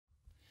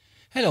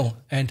Hello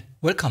and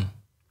welcome.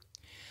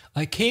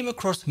 I came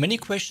across many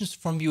questions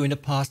from you in the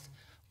past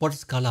what a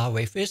scalar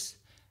wave is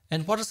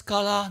and what a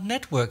scalar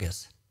network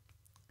is.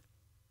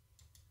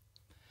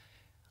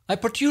 I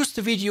produced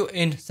a video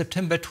in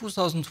September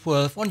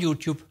 2012 on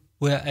YouTube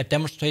where I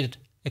demonstrated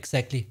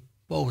exactly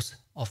both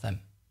of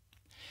them.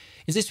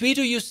 In this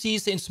video you see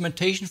the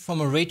instrumentation from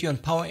a radio and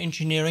power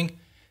engineering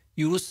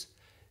use.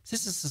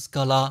 This is a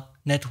scalar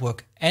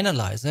network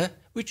analyzer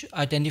which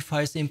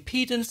identifies the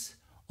impedance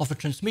of a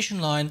transmission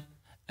line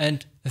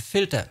and a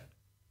filter.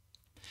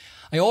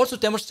 I also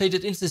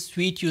demonstrated in this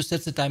video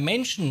that the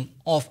dimension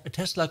of a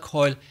Tesla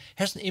coil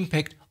has an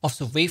impact of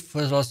the wave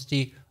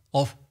velocity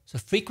of the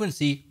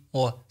frequency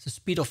or the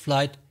speed of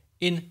light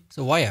in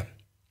the wire.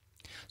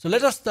 So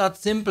let us start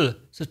simple.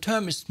 The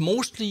term is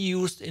mostly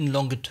used in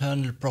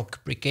longitudinal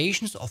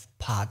propagations of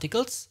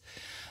particles.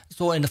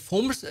 So a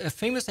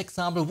famous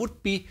example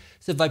would be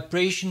the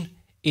vibration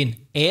in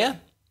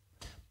air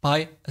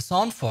by a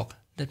sound fog.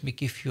 Let me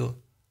give you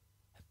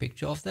a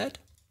picture of that.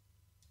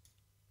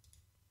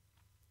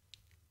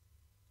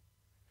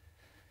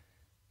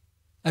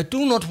 I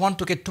do not want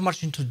to get too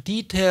much into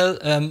detail.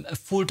 A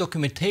full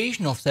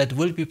documentation of that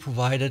will be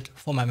provided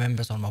for my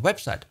members on my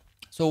website.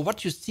 So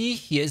what you see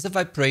here is a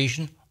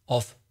vibration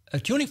of a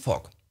tuning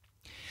fork.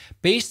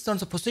 Based on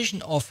the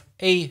position of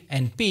A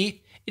and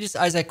B, it is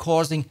either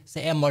causing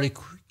the air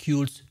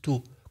molecules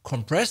to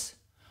compress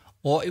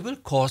or it will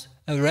cause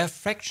a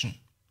rarefaction.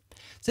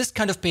 This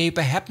kind of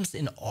behavior happens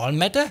in all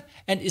matter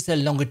and is a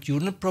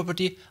longitudinal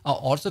property, are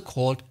also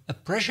called a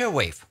pressure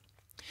wave.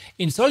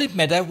 In solid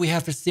matter we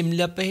have a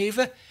similar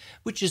behavior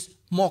which is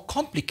more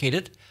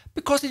complicated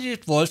because it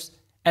involves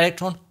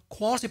electron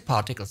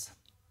quasiparticles.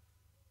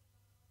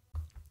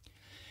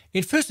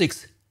 In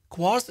physics,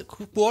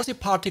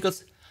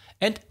 quasiparticles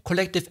and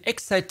collective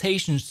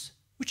excitations,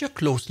 which are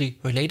closely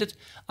related,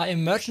 are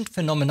emergent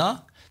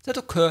phenomena that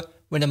occur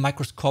when a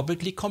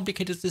microscopically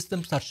complicated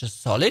system such as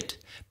solid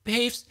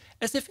behaves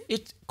as if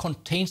it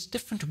contains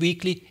different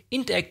weakly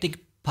interacting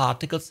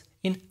particles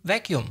in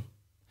vacuum.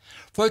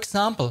 For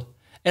example,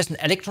 as an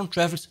electron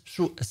travels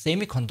through a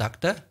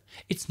semiconductor,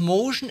 its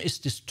motion is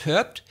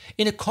disturbed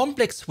in a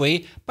complex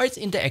way by its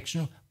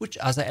interaction with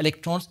other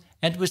electrons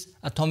and with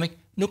atomic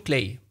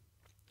nuclei.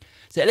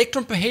 The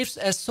electron behaves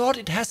as though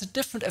it has a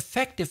different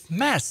effective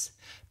mass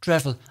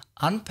travel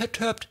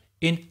unperturbed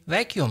in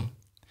vacuum.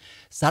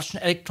 Such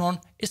an electron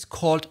is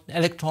called an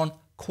electron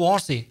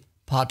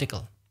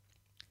quasiparticle.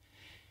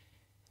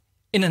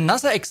 In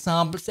another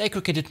example, the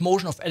aggregated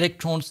motion of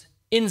electrons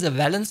in the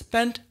valence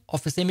band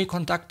of a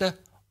semiconductor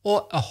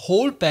or a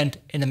hole band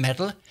in a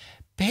metal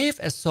behave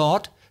as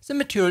thought the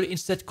material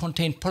instead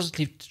contain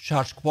positively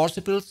charged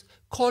quasiples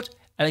called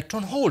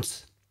electron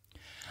holes.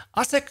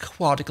 Other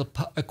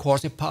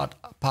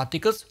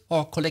quasiparticles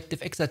or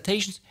collective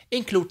excitations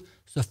include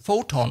the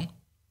photon,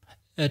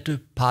 the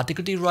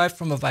particle derived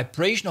from a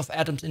vibration of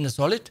atoms in a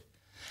solid,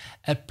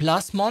 a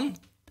plasmon,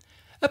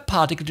 a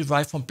particle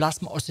derived from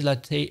plasma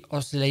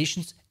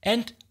oscillations,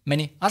 and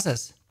many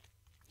others.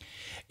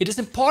 It is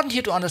important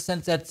here to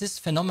understand that this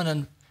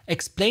phenomenon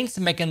explains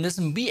the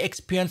mechanism we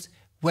experience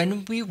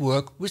when we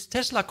work with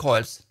Tesla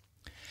coils.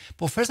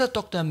 Professor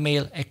Dr.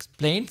 Mail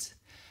explains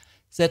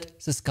that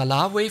the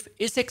scalar wave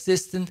is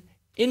existent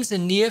in the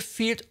near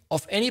field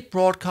of any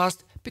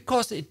broadcast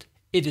because it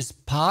is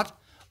part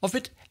of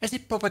it as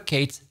it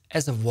propagates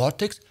as a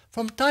vortex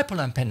from dipole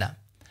antenna.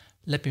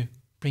 Let me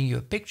bring you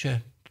a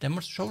picture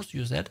that shows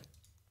you that.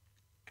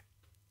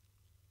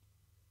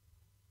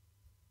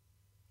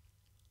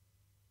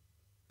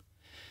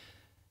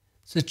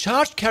 The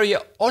charge carrier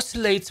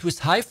oscillates with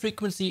high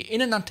frequency in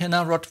an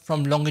antenna rod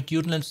from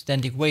longitudinal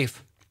standing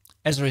wave.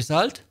 As a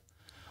result,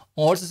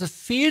 also the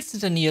fields in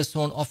the near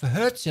zone of a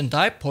Hertzian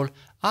dipole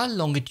are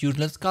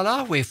longitudinal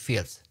scalar wave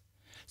fields.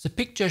 The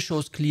picture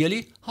shows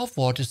clearly how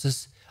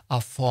vortices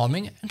are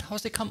forming and how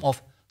they come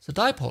off the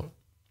dipole.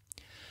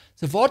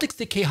 The vortex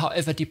decay,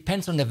 however,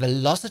 depends on the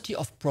velocity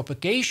of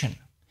propagation.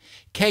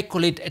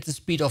 Calculated at the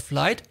speed of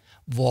light,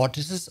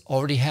 vortices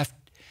already have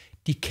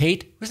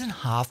decayed within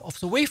half of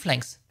the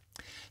wavelength.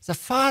 The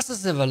faster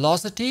the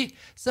velocity,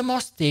 the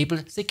more stable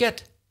they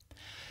get.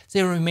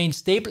 They remain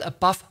stable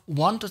above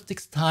 1 to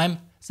 6 times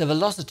the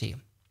velocity.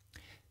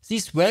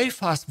 These very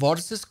fast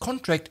vortices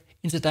contract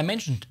in the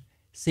dimension.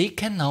 They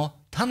can now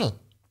tunnel.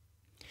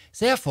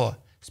 Therefore,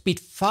 speed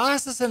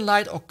faster than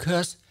light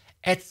occurs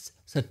at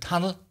the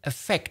tunnel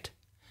effect.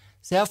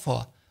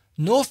 Therefore,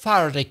 no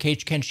Faraday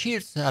cage can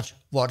shield such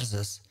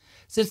vortices,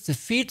 since the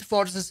field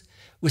vortices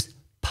with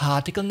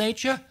particle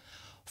nature,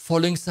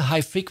 following the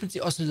high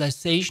frequency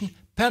oscillation,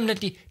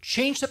 permanently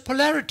change the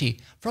polarity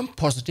from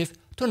positive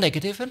to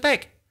negative and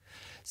back.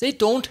 They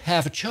don't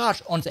have a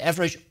charge on the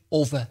average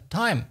over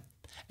time.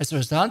 As a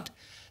result,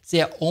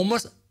 they are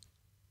almost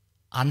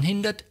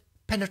unhindered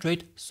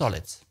penetrate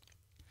solids.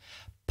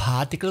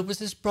 Particles with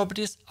these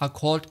properties are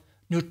called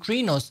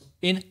neutrinos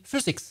in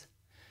physics.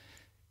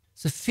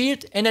 The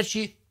field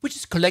energy which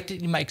is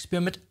collected in my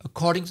experiment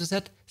according to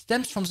that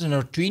stems from the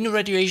neutrino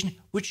radiation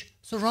which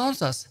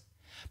surrounds us,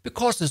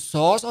 because the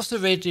source of the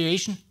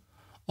radiation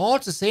All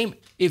the same,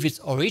 if its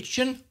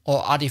origin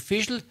or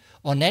artificial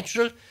or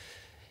natural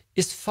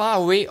is far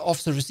away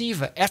off the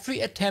receiver, every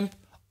attempt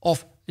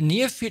of a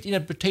near-field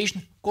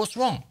interpretation goes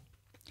wrong.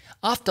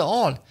 After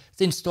all,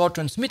 the installed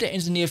transmitter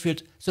in the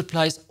near-field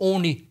supplies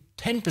only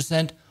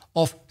 10%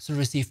 of the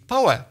received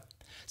power.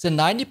 The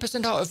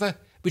 90%, however,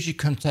 which it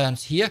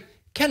concerns here,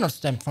 cannot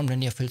stem from the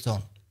near-field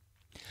zone.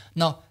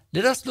 Now,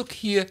 let us look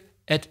here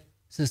at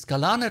the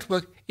scalar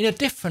network in a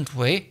different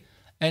way,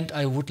 and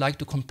I would like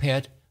to compare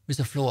it with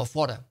the flow of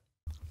water.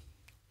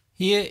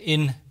 Here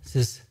in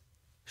this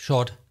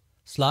short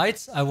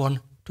slides, I want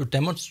to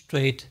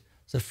demonstrate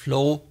the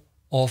flow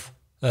of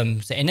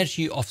the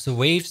energy of the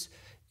waves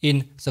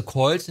in the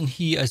coils, and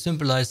here I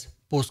symbolize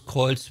both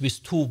coils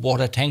with two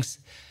water tanks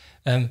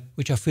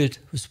which are filled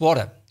with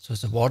water. So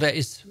the water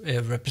is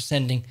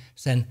representing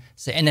then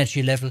the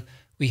energy level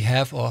we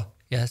have, or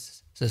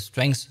yes, the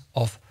strength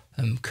of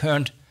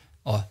current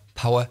or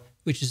power,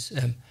 which is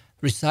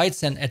resides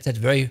then at that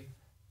very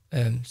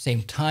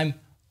same time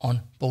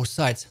on both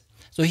sides.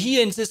 So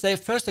here in this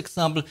first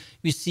example,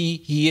 we see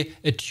here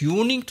a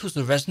tuning to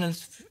the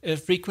resonance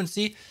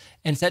frequency,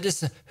 and that is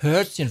the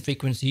Hertzian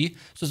frequency.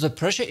 So the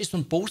pressure is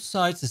on both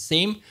sides the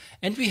same,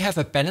 and we have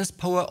a balance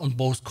power on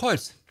both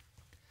coils.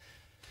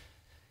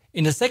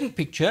 In the second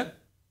picture,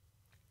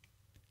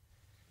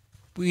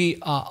 we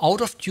are out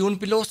of tune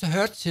below the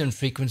Hertzian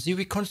frequency.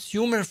 We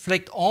consume and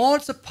reflect all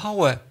the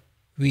power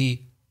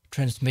we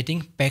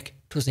transmitting back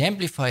to the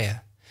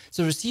amplifier.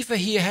 The receiver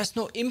here has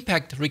no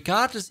impact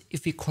regardless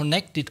if we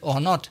connect it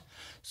or not.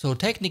 So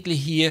technically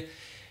here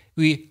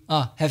we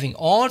are having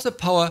all the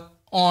power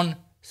on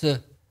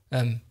the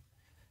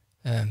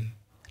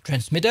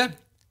transmitter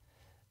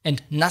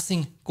and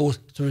nothing goes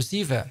to the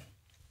receiver.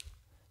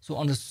 So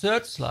on the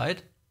third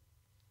slide,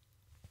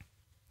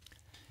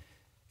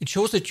 it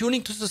shows the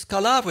tuning to the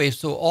scalar wave.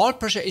 So all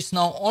pressure is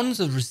now on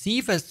the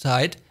receiver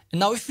side.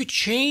 And now if we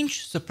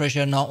change the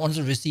pressure now on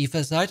the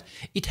receiver side,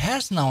 it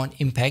has now an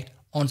impact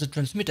on the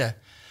transmitter.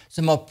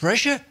 The more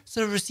pressure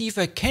the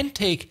receiver can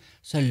take,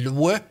 the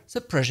lower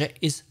the pressure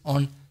is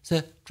on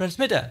the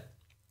transmitter.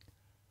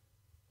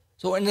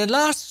 So in the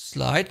last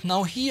slide,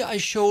 now here I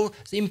show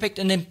the impact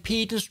an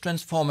impedance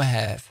transformer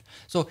have.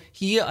 So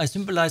here I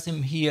symbolize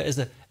him here as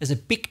a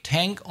big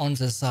tank on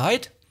the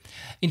side.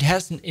 It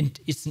has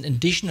it's an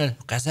additional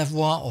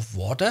reservoir of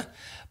water,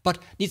 but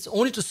needs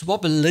only to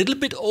swap a little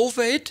bit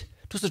over it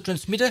to the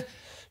transmitter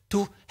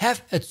to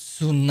have a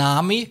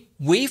tsunami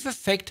wave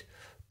effect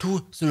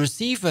to the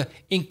receiver,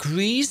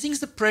 increasing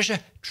the pressure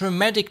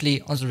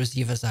dramatically on the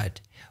receiver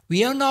side.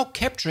 We are now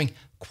capturing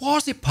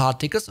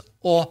quasiparticles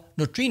or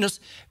neutrinos,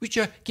 which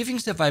are giving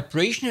the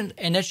vibration and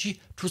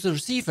energy to the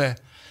receiver.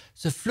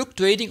 The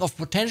fluctuating of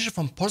potential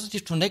from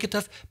positive to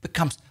negative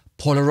becomes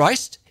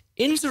polarized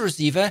in the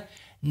receiver.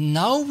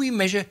 Now we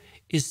measure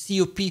is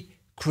COP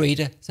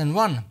greater than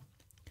 1.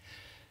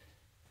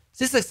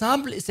 This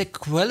example is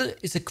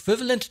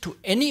equivalent to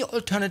any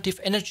alternative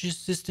energy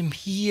system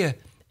here.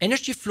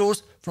 Energy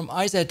flows from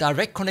either a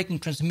direct connecting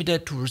transmitter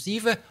to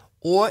receiver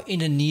or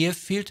in a near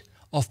field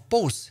of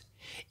both.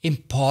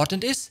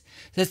 Important is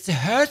that the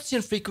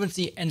Hertzian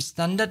frequency and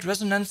standard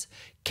resonance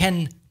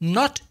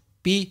cannot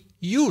be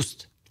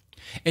used.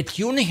 A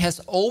tuning has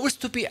always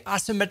to be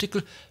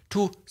asymmetrical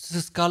to the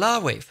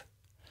scalar wave.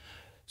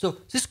 So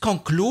this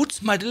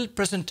concludes my little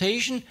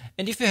presentation,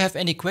 and if you have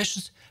any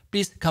questions,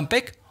 please come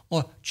back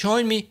or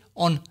join me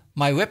on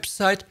my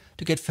website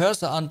to get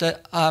further on the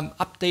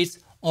updates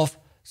of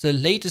the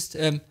latest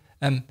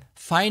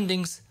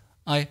findings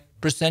I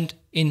present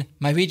in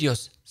my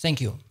videos. Thank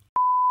you.